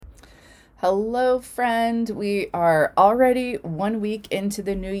Hello, friend. We are already 1 week into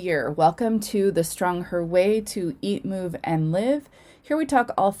the new year. Welcome to the Strong Her Way to Eat, Move, and Live. Here we talk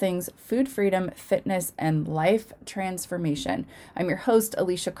all things food freedom, fitness, and life transformation. I'm your host,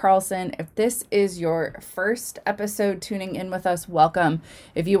 Alicia Carlson. If this is your first episode tuning in with us, welcome.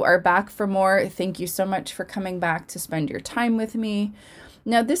 If you are back for more, thank you so much for coming back to spend your time with me.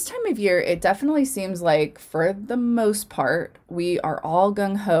 Now, this time of year, it definitely seems like, for the most part, we are all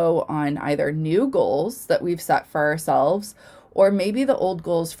gung ho on either new goals that we've set for ourselves, or maybe the old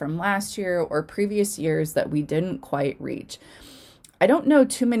goals from last year or previous years that we didn't quite reach. I don't know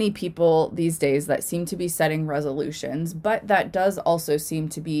too many people these days that seem to be setting resolutions, but that does also seem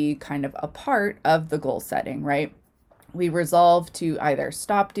to be kind of a part of the goal setting, right? We resolve to either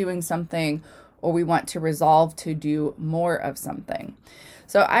stop doing something or we want to resolve to do more of something.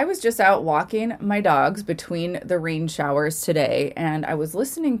 So I was just out walking my dogs between the rain showers today, and I was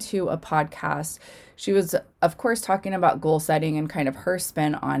listening to a podcast. She was, of course, talking about goal setting and kind of her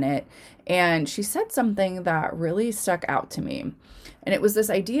spin on it. And she said something that really stuck out to me. And it was this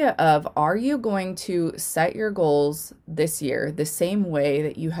idea of, are you going to set your goals this year the same way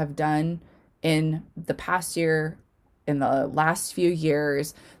that you have done in the past year, in the last few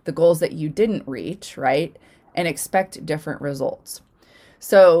years, the goals that you didn't reach, right? And expect different results.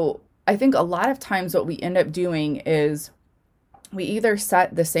 So I think a lot of times what we end up doing is we either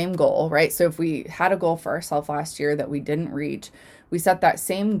set the same goal, right? So if we had a goal for ourselves last year that we didn't reach, we set that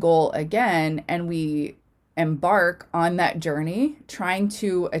same goal again and we embark on that journey trying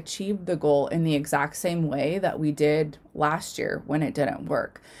to achieve the goal in the exact same way that we did last year when it didn't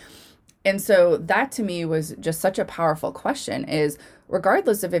work. And so that to me was just such a powerful question, is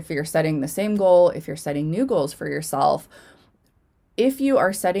regardless of if you're setting the same goal, if you're setting new goals for yourself, if you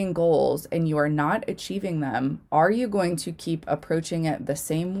are setting goals and you are not achieving them, are you going to keep approaching it the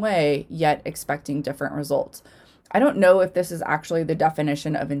same way, yet expecting different results? I don't know if this is actually the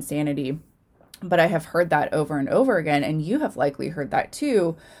definition of insanity, but I have heard that over and over again, and you have likely heard that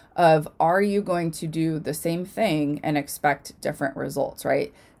too, of are you going to do the same thing and expect different results,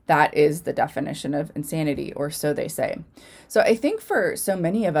 right? That is the definition of insanity, or so they say. So I think for so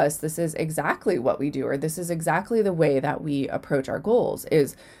many of us, this is exactly what we do, or this is exactly the way that we approach our goals,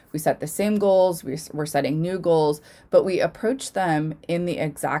 is we set the same goals, we're setting new goals, but we approach them in the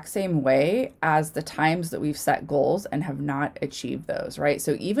exact same way as the times that we've set goals and have not achieved those, right?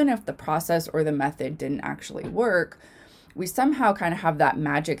 So even if the process or the method didn't actually work, we somehow kind of have that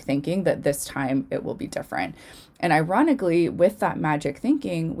magic thinking that this time it will be different. And ironically, with that magic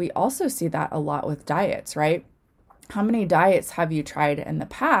thinking, we also see that a lot with diets, right? How many diets have you tried in the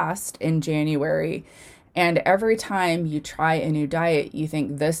past in January? And every time you try a new diet, you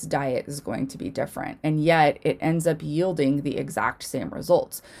think this diet is going to be different. And yet it ends up yielding the exact same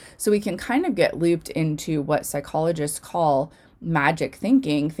results. So we can kind of get looped into what psychologists call magic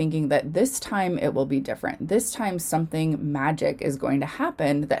thinking that this time it will be different. This time something magic is going to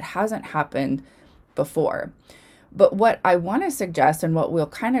happen that hasn't happened before. But what I want to suggest, and what we'll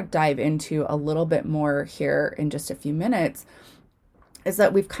kind of dive into a little bit more here in just a few minutes, is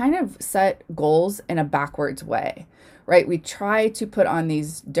that we've kind of set goals in a backwards way, right? We try to put on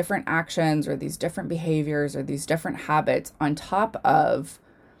these different actions or these different behaviors or these different habits on top of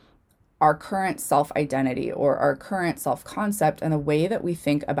our current self-identity or our current self-concept and the way that we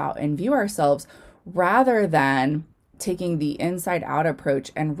think about and view ourselves, rather than taking the inside out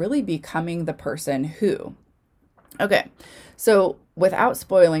approach and really becoming the person who. Okay, so without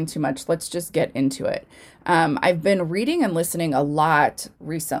spoiling too much, let's just get into it. I've been reading and listening a lot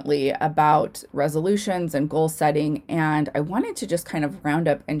recently about resolutions and goal setting, and I wanted to just kind of round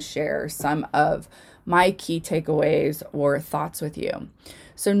up and share some of my key takeaways or thoughts with you.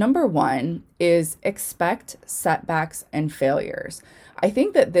 So number one is expect setbacks and failures. I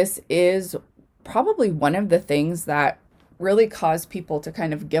think that this is probably one of the things that really cause people to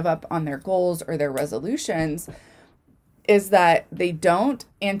kind of give up on their goals or their resolutions, is that they don't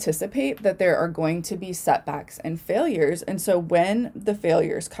anticipate that there are going to be setbacks and failures. And so when the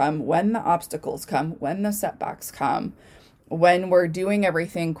failures come, when the obstacles come, when the setbacks come, when we're doing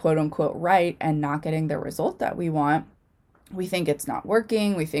everything quote unquote right and not getting the result that we want, we think it's not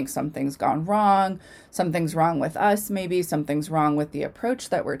working. We think something's gone wrong. Something's wrong with us. Maybe something's wrong with the approach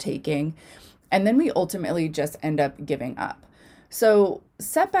that we're taking. And then we ultimately just end up giving up. So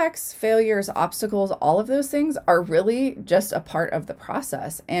setbacks, failures, obstacles, all of those things are really just a part of the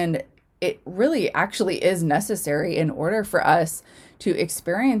process. And it really actually is necessary in order for us to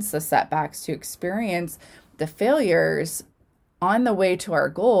experience the setbacks, to experience the failures on the way to our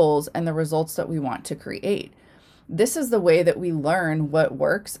goals and the results that we want to create. This is the way that we learn what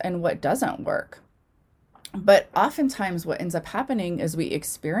works and what doesn't work. But oftentimes what ends up happening is we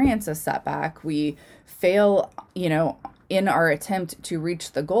experience a setback, we fail, in our attempt to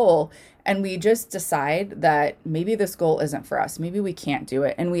reach the goal, and we just decide that maybe this goal isn't for us. Maybe we can't do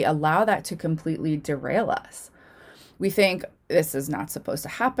it. And we allow that to completely derail us. We think this is not supposed to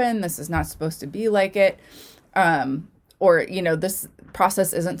happen. This is not supposed to be like it. This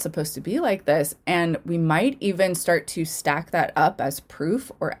process isn't supposed to be like this. And we might even start to stack that up as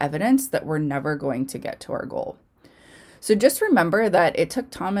proof or evidence that we're never going to get to our goal. So just remember that it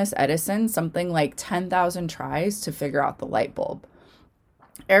took Thomas Edison something like 10,000 tries to figure out the light bulb.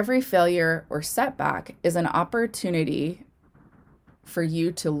 Every failure or setback is an opportunity for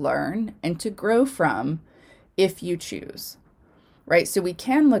you to learn and to grow from if you choose, right? So we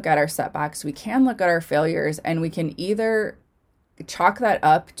can look at our setbacks, we can look at our failures, and we can either chalk that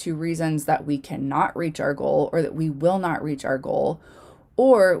up to reasons that we cannot reach our goal or that we will not reach our goal,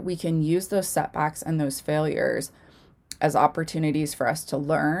 or we can use those setbacks and those failures as opportunities for us to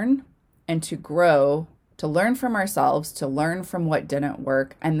learn and to grow, to learn from ourselves, to learn from what didn't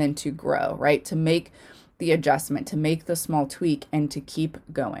work, and then to grow, right? To make the adjustment, to make the small tweak, and to keep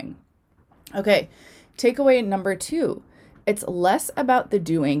going. Okay, takeaway number 2, it's less about the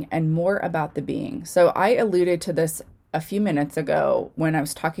doing and more about the being. So I alluded to this a few minutes ago when I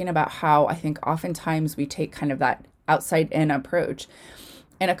was talking about how I think oftentimes we take kind of that outside in approach.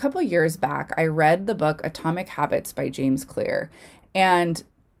 And a couple years back, I read the book Atomic Habits by James Clear. And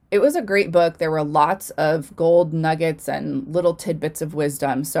it was a great book. There were lots of gold nuggets and little tidbits of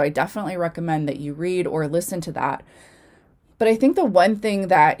wisdom. So I definitely recommend that you read or listen to that. But I think the one thing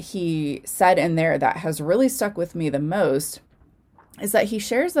that he said in there that has really stuck with me the most is that he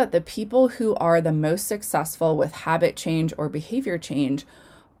shares that the people who are the most successful with habit change or behavior change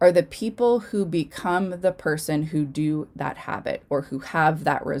are the people who become the person who do that habit or who have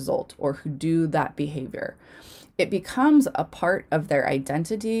that result or who do that behavior. It becomes a part of their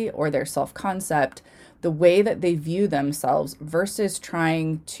identity or their self-concept, the way that they view themselves versus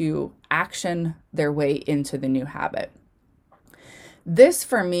trying to action their way into the new habit. This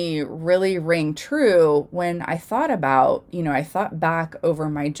for me really rang true when I thought about, I thought back over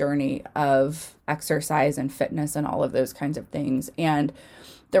my journey of exercise and fitness and all of those kinds of things. And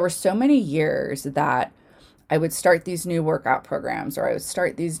there were so many years that I would start these new workout programs or I would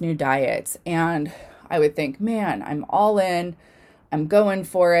start these new diets and I would think, man, I'm all in, I'm going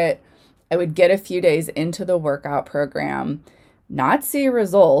for it. I would get a few days into the workout program, not see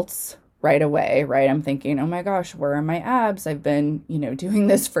results right away, right? I'm thinking, oh my gosh, where are my abs? I've been, doing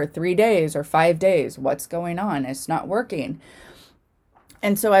this for 3 days or 5 days. What's going on? It's not working.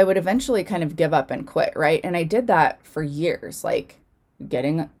 And so I would eventually kind of give up and quit, right? And I did that for years, like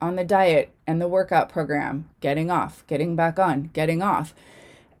getting on the diet and the workout program, getting off, getting back on, getting off.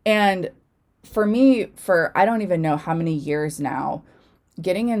 And for me, I don't even know how many years now,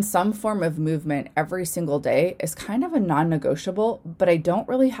 getting in some form of movement every single day is kind of a non-negotiable, but I don't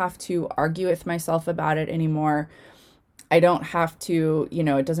really have to argue with myself about it anymore. I don't have to,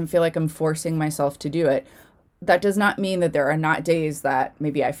 it doesn't feel like I'm forcing myself to do it. That does not mean that there are not days that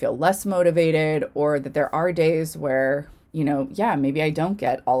maybe I feel less motivated or that there are days where, maybe I don't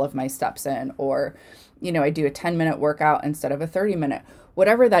get all of my steps in or, I do a 10-minute workout instead of a 30-minute,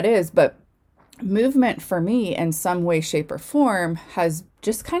 whatever that is. But movement for me in some way, shape, or form has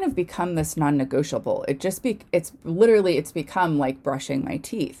just kind of become this non-negotiable. It's become like brushing my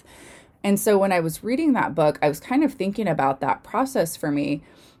teeth. And so when I was reading that book, I was kind of thinking about that process for me.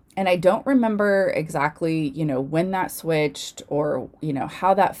 And I don't remember exactly, when that switched or,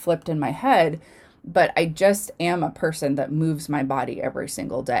 how that flipped in my head, but I just am a person that moves my body every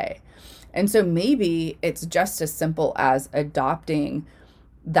single day. And so maybe it's just as simple as adopting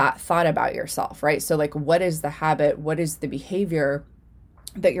that thought about yourself, right? So like, what is the habit? What is the behavior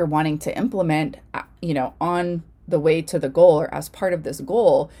that you're wanting to implement, on the way to the goal or as part of this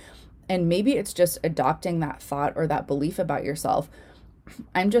goal? And maybe it's just adopting that thought or that belief about yourself.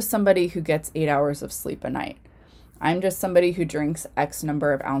 I'm just somebody who gets 8 hours of sleep a night. I'm just somebody who drinks X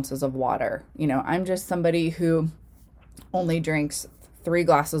number of ounces of water. I'm just somebody who only drinks 3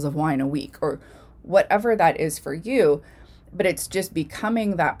 glasses of wine a week or whatever that is for you. But it's just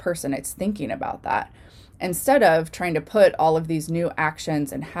becoming that person. It's thinking about that instead of trying to put all of these new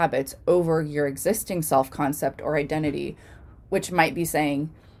actions and habits over your existing self-concept or identity, which might be saying,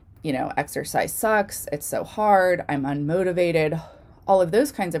 exercise sucks. It's so hard. I'm unmotivated. All of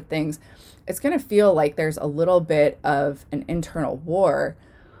those kinds of things. It's going to feel like there's a little bit of an internal war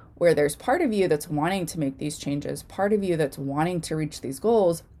where there's part of you that's wanting to make these changes, part of you that's wanting to reach these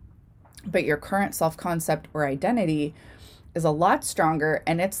goals, but your current self-concept or identity is a lot stronger,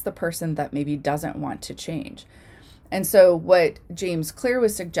 and it's the person that maybe doesn't want to change. And so what James Clear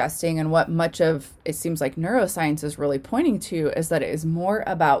was suggesting, and what much of it seems like neuroscience is really pointing to, is that it is more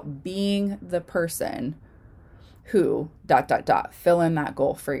about being the person who ... fill in that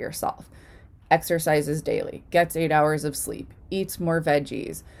goal for yourself. Exercises daily, gets 8 hours of sleep, eats more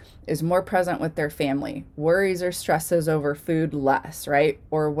veggies, is more present with their family, worries or stresses over food less, right?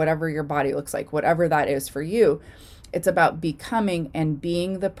 Or whatever your body looks like, whatever that is for you. It's about becoming and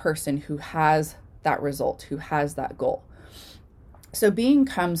being the person who has that result, who has that goal. So being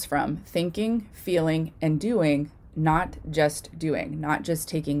comes from thinking, feeling, and doing, not just doing, not just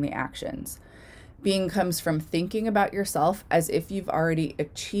taking the actions. Being comes from thinking about yourself as if you've already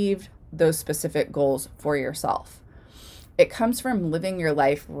achieved those specific goals for yourself. It comes from living your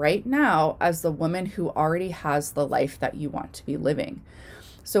life right now as the woman who already has the life that you want to be living.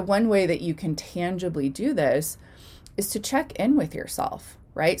 So one way that you can tangibly do this is to check in with yourself,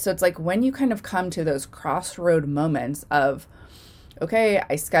 right? So it's like when you kind of come to those crossroad moments of, okay,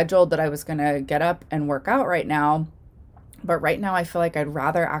 I scheduled that I was going to get up and work out right now, but right now I feel like I'd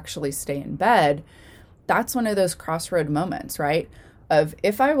rather actually stay in bed. That's one of those crossroad moments, right? Of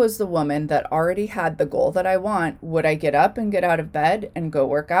if I was the woman that already had the goal that I want, would I get up and get out of bed and go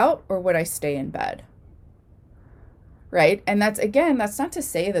work out, or would I stay in bed? Right? And that's not to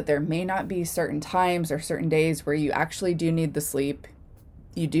say that there may not be certain times or certain days where you actually do need the sleep.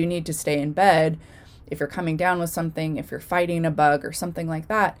 You do need to stay in bed. If you're coming down with something, if you're fighting a bug or something like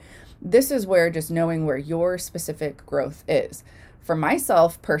that, this is where just knowing where your specific growth is. For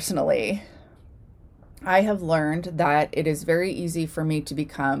myself personally, I have learned that it is very easy for me to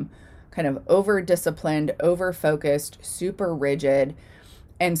become kind of over-disciplined, over-focused, super rigid.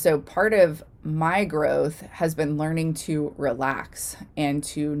 And so part of my growth has been learning to relax and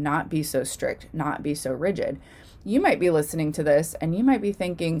to not be so strict, not be so rigid. You might be listening to this and you might be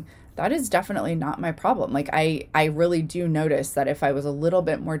thinking, that is definitely not my problem. Like I really do notice that if I was a little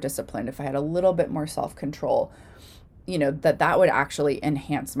bit more disciplined, if I had a little bit more self-control, that would actually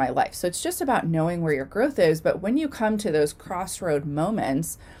enhance my life. So it's just about knowing where your growth is. But when you come to those crossroad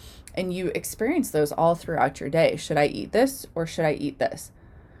moments and you experience those all throughout your day, should I eat this or should I eat this?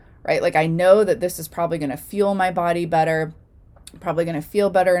 Right? Like I know that this is probably going to fuel my body better, probably going to feel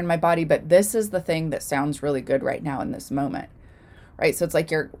better in my body, but this is the thing that sounds really good right now in this moment. Right? So it's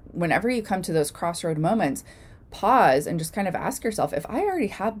like whenever you come to those crossroad moments, pause and just kind of ask yourself, if I already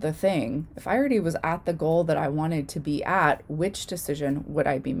had the thing, if I already was at the goal that I wanted to be at, which decision would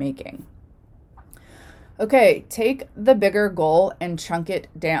I be making? Okay, take the bigger goal and chunk it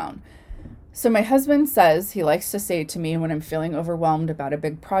down. So my husband says, he likes to say to me when I'm feeling overwhelmed about a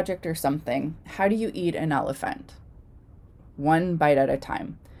big project or something, how do you eat an elephant? One bite at a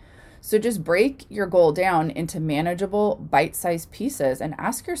time. So just break your goal down into manageable bite-sized pieces and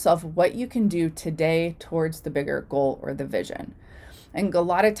ask yourself what you can do today towards the bigger goal or the vision. And a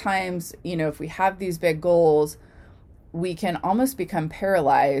lot of times, if we have these big goals, we can almost become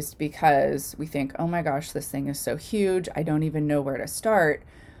paralyzed because we think, oh my gosh, this thing is so huge. I don't even know where to start.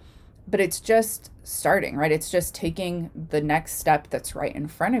 But it's just starting, right? It's just taking the next step that's right in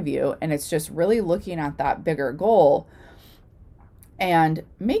front of you. And it's just really looking at that bigger goal and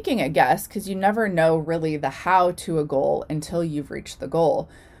making a guess, because you never know really the how to a goal until you've reached the goal.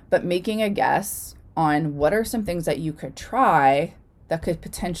 But making a guess on what are some things that you could try that could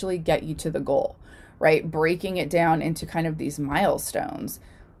potentially get you to the goal, right? Breaking it down into kind of these milestones.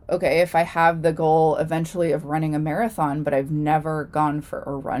 Okay, if I have the goal eventually of running a marathon, but I've never gone for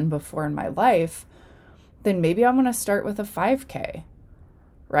a run before in my life, then maybe I'm going to start with a 5K,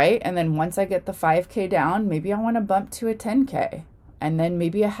 right? And then once I get the 5K down, maybe I want to bump to a 10K and then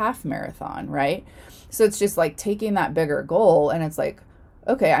maybe a half marathon, right? So it's just like taking that bigger goal and it's like,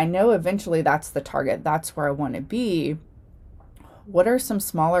 okay, I know eventually that's the target. That's where I want to be. What are some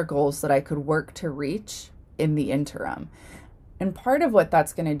smaller goals that I could work to reach in the interim? And part of what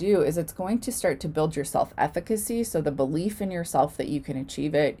that's going to do is it's going to start to build your self-efficacy. So the belief in yourself that you can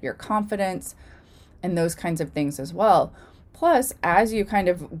achieve it, your confidence, and those kinds of things as well. Plus, as you kind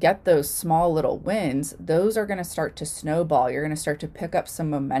of get those small little wins, those are going to start to snowball. You're going to start to pick up some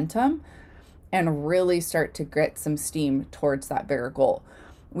momentum and really start to get some steam towards that bigger goal.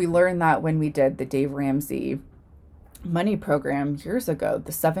 We learned that when we did the Dave Ramsey money program years ago,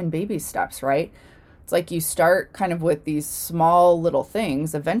 the 7 baby steps, right? It's like you start kind of with these small little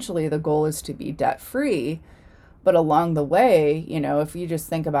things. Eventually, the goal is to be debt free. But along the way, if you just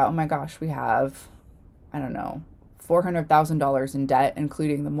think about, oh my gosh, we have, I don't know, $400,000 in debt,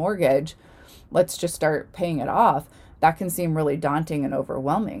 including the mortgage, let's just start paying it off. that can seem really daunting and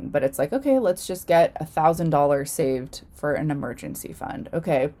overwhelming. But it's like, okay, let's just get $1,000 saved for an emergency fund.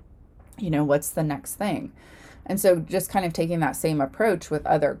 Okay, what's the next thing? And so just kind of taking that same approach with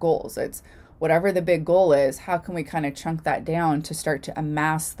other goals. It's whatever the big goal is, how can we kind of chunk that down to start to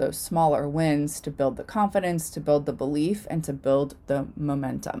amass those smaller wins to build the confidence, to build the belief, and to build the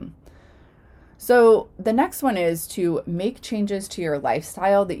momentum. So the next one is to make changes to your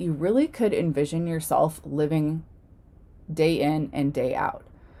lifestyle that you really could envision yourself living day in and day out,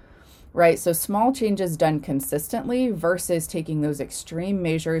 right? So small changes done consistently versus taking those extreme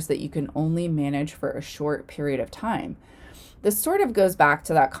measures that you can only manage for a short period of time. This sort of goes back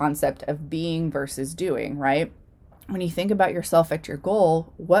to that concept of being versus doing, right? When you think about yourself at your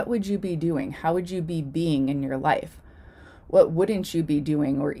goal, what would you be doing? How would you be being in your life? What wouldn't you be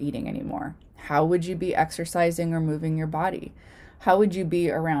doing or eating anymore? How would you be exercising or moving your body? How would you be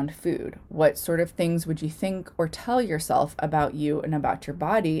around food? What sort of things would you think or tell yourself about you and about your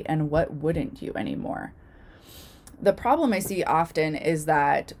body, and what wouldn't you anymore? The problem I see often is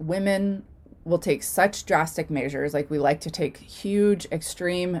that women will take such drastic measures, like we like to take huge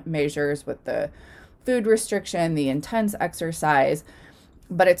extreme measures with the food restriction, the intense exercise,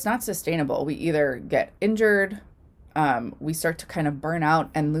 but it's not sustainable. We either get injured, we start to kind of burn out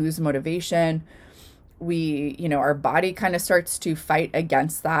and lose motivation. Our body kind of starts to fight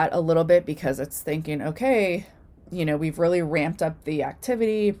against that a little bit because it's thinking, okay, we've really ramped up the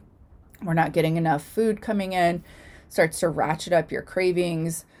activity. We're not getting enough food coming in, starts to ratchet up your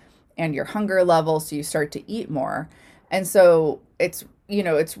cravings and your hunger level. So you start to eat more. And so it's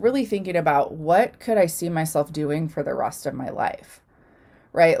really thinking about, what could I see myself doing for the rest of my life?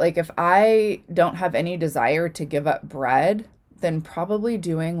 Right? Like if I don't have any desire to give up bread, then probably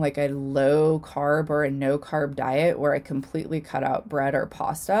doing like a low carb or a no carb diet where I completely cut out bread or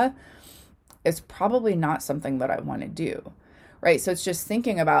pasta is probably not something that I want to do. Right? So it's just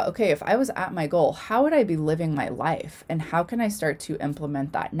thinking about, okay, if I was at my goal, how would I be living my life? And how can I start to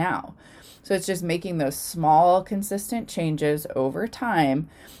implement that now? So it's just making those small, consistent changes over time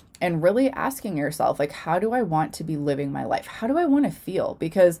and really asking yourself, like, how do I want to be living my life? How do I want to feel?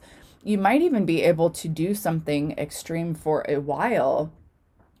 Because you might even be able to do something extreme for a while,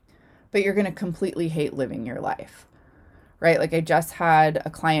 but you're going to completely hate living your life, right? Like I just had a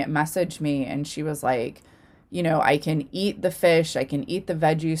client message me and she was like, I can eat the fish, I can eat the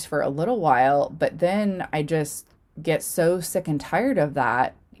veggies for a little while, but then I just get so sick and tired of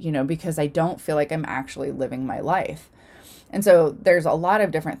that, because I don't feel like I'm actually living my life. And so there's a lot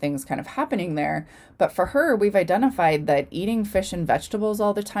of different things kind of happening there. But for her, we've identified that eating fish and vegetables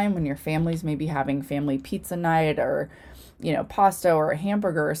all the time when your family's maybe having family pizza night or, pasta or a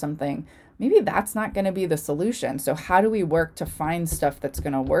hamburger or something, maybe that's not going to be the solution. So how do we work to find stuff that's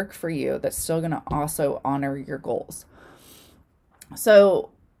going to work for you that's still going to also honor your goals? So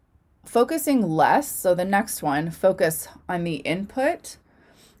focusing less. So the next one, focus on the input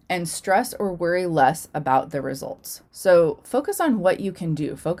and stress or worry less about the results. So focus on what you can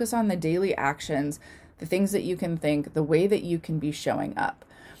do. Focus on the daily actions, the things that you can think, the way that you can be showing up.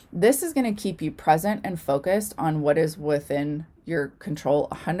 This is going to keep you present and focused on what is within your control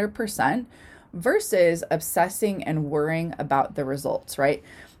 100% versus obsessing and worrying about the results, right?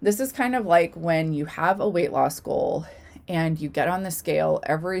 This is kind of like when you have a weight loss goal and you get on the scale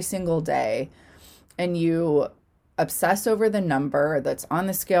every single day and you obsess over the number that's on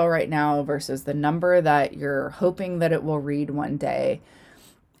the scale right now versus the number that you're hoping that it will read one day.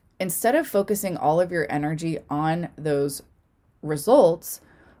 Instead of focusing all of your energy on those results,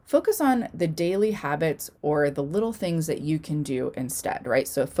 focus on the daily habits or the little things that you can do instead, right?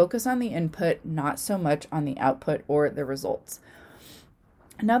 So focus on the input, not so much on the output or the results.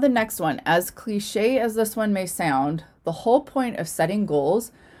 Now the next one, as cliche as this one may sound, the whole point of setting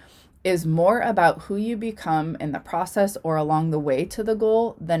goals is more about who you become in the process or along the way to the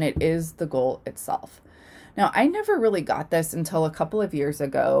goal than it is the goal itself. Now, I never really got this until a couple of years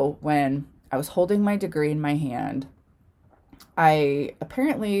ago when I was holding my degree in my hand. I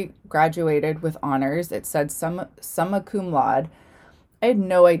apparently graduated with honors. It said summa cum laude. I had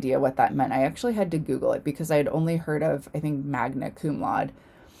no idea what that meant. I actually had to Google it because I had only heard of, I think, magna cum laude.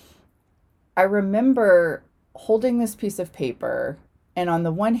 I remember holding this piece of paper, and on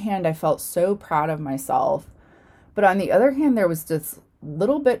the one hand, I felt so proud of myself. But on the other hand, there was this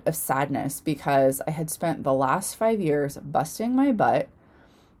little bit of sadness because I had spent the last 5 years busting my butt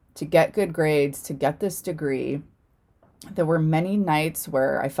to get good grades, to get this degree. There were many nights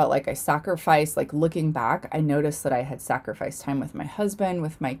where I felt like I sacrificed, like looking back, I noticed that I had sacrificed time with my husband,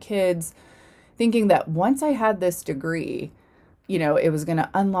 with my kids, thinking that once I had this degree, it was going to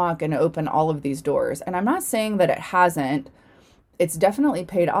unlock and open all of these doors. And I'm not saying that it hasn't. It's definitely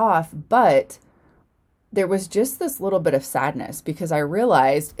paid off, but there was just this little bit of sadness because I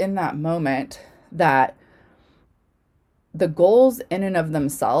realized in that moment that the goals in and of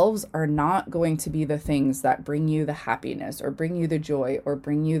themselves are not going to be the things that bring you the happiness or bring you the joy or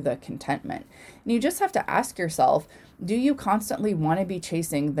bring you the contentment. And you just have to ask yourself, do you constantly want to be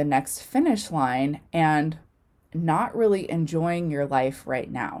chasing the next finish line and not really enjoying your life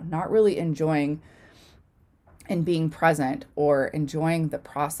right now, not really enjoying and being present or enjoying the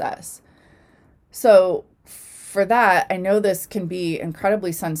process? So for that, I know this can be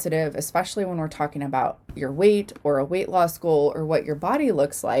incredibly sensitive, especially when we're talking about your weight or a weight loss goal or what your body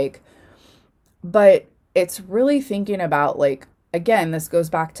looks like. But it's really thinking about, like, again, this goes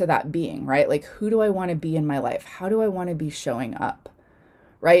back to that being, right? Like, who do I want to be in my life? How do I want to be showing up,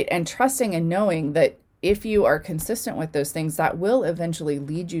 right? And trusting and knowing that if you are consistent with those things, that will eventually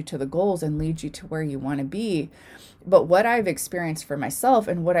lead you to the goals and lead you to where you want to be. But what I've experienced for myself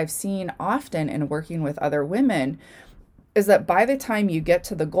and what I've seen often in working with other women is that by the time you get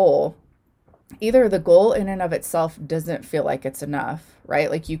to the goal, either the goal in and of itself doesn't feel like it's enough,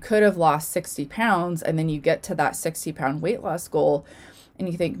 right? Like you could have lost 60 pounds and then you get to that 60-pound weight loss goal and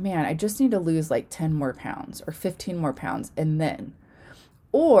you think, man, I just need to lose like 10 more pounds or 15 more pounds. And then,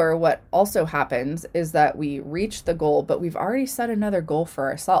 or what also happens is that we reach the goal, but we've already set another goal for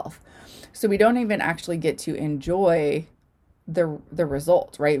ourselves. So we don't even actually get to enjoy the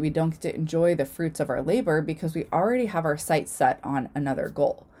result, right? We don't get to enjoy the fruits of our labor because we already have our sights set on another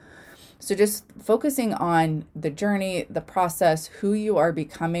goal. So just focusing on the journey, the process, who you are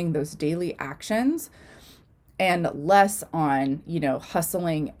becoming, those daily actions, and less on,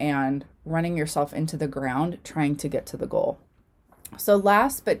 hustling and running yourself into the ground trying to get to the goal. So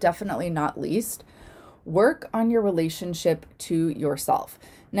last but definitely not least, work on your relationship to yourself.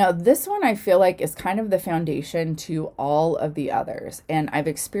 Now, this one I feel like is kind of the foundation to all of the others. And I've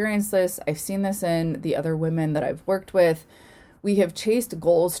experienced this. I've seen this in the other women that I've worked with. We have chased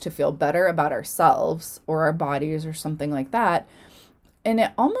goals to feel better about ourselves or our bodies or something like that. And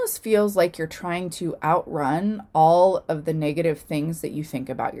it almost feels like you're trying to outrun all of the negative things that you think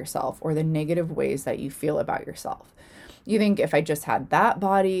about yourself or the negative ways that you feel about yourself. You think if I just had that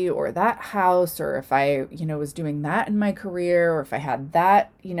body or that house, or if I, was doing that in my career, or if I had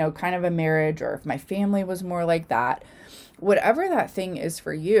that, kind of a marriage, or if my family was more like that, whatever that thing is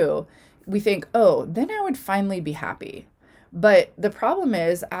for you, we think, oh, then I would finally be happy. But the problem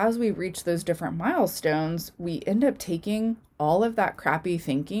is, as we reach those different milestones, we end up taking all of that crappy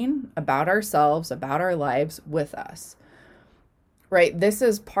thinking about ourselves, about our lives with us. Right? This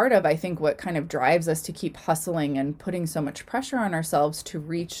is part of, I think, what kind of drives us to keep hustling and putting so much pressure on ourselves to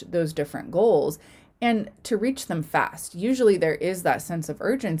reach those different goals and to reach them fast. Usually there is that sense of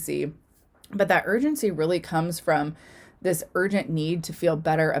urgency, but that urgency really comes from this urgent need to feel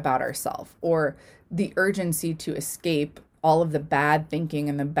better about ourselves, or the urgency to escape all of the bad thinking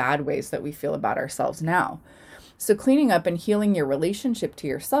and the bad ways that we feel about ourselves now. So cleaning up and healing your relationship to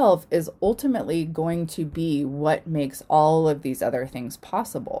yourself is ultimately going to be what makes all of these other things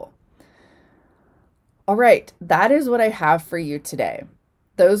possible. All right, that is what I have for you today.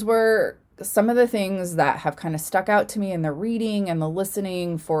 Those were some of the things that have kind of stuck out to me in the reading and the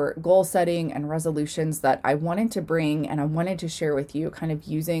listening for goal setting and resolutions that I wanted to bring and I wanted to share with you, kind of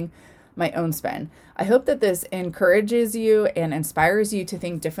using my own spin. I hope that this encourages you and inspires you to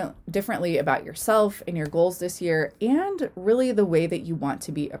think differently about yourself and your goals this year, and really the way that you want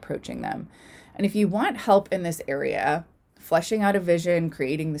to be approaching them. And if you want help in this area, fleshing out a vision,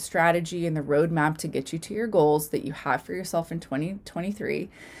 creating the strategy and the roadmap to get you to your goals that you have for yourself in 2023,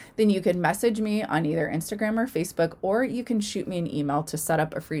 then you can message me on either Instagram or Facebook, or you can shoot me an email to set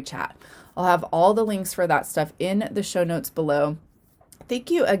up a free chat. I'll have all the links for that stuff in the show notes below. Thank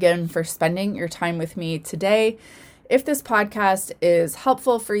you again for spending your time with me today. If this podcast is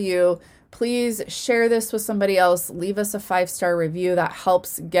helpful for you, please share this with somebody else. Leave us a 5-star review. That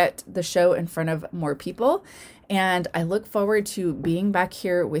helps get the show in front of more people. And I look forward to being back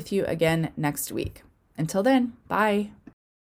here with you again next week. Until then, bye.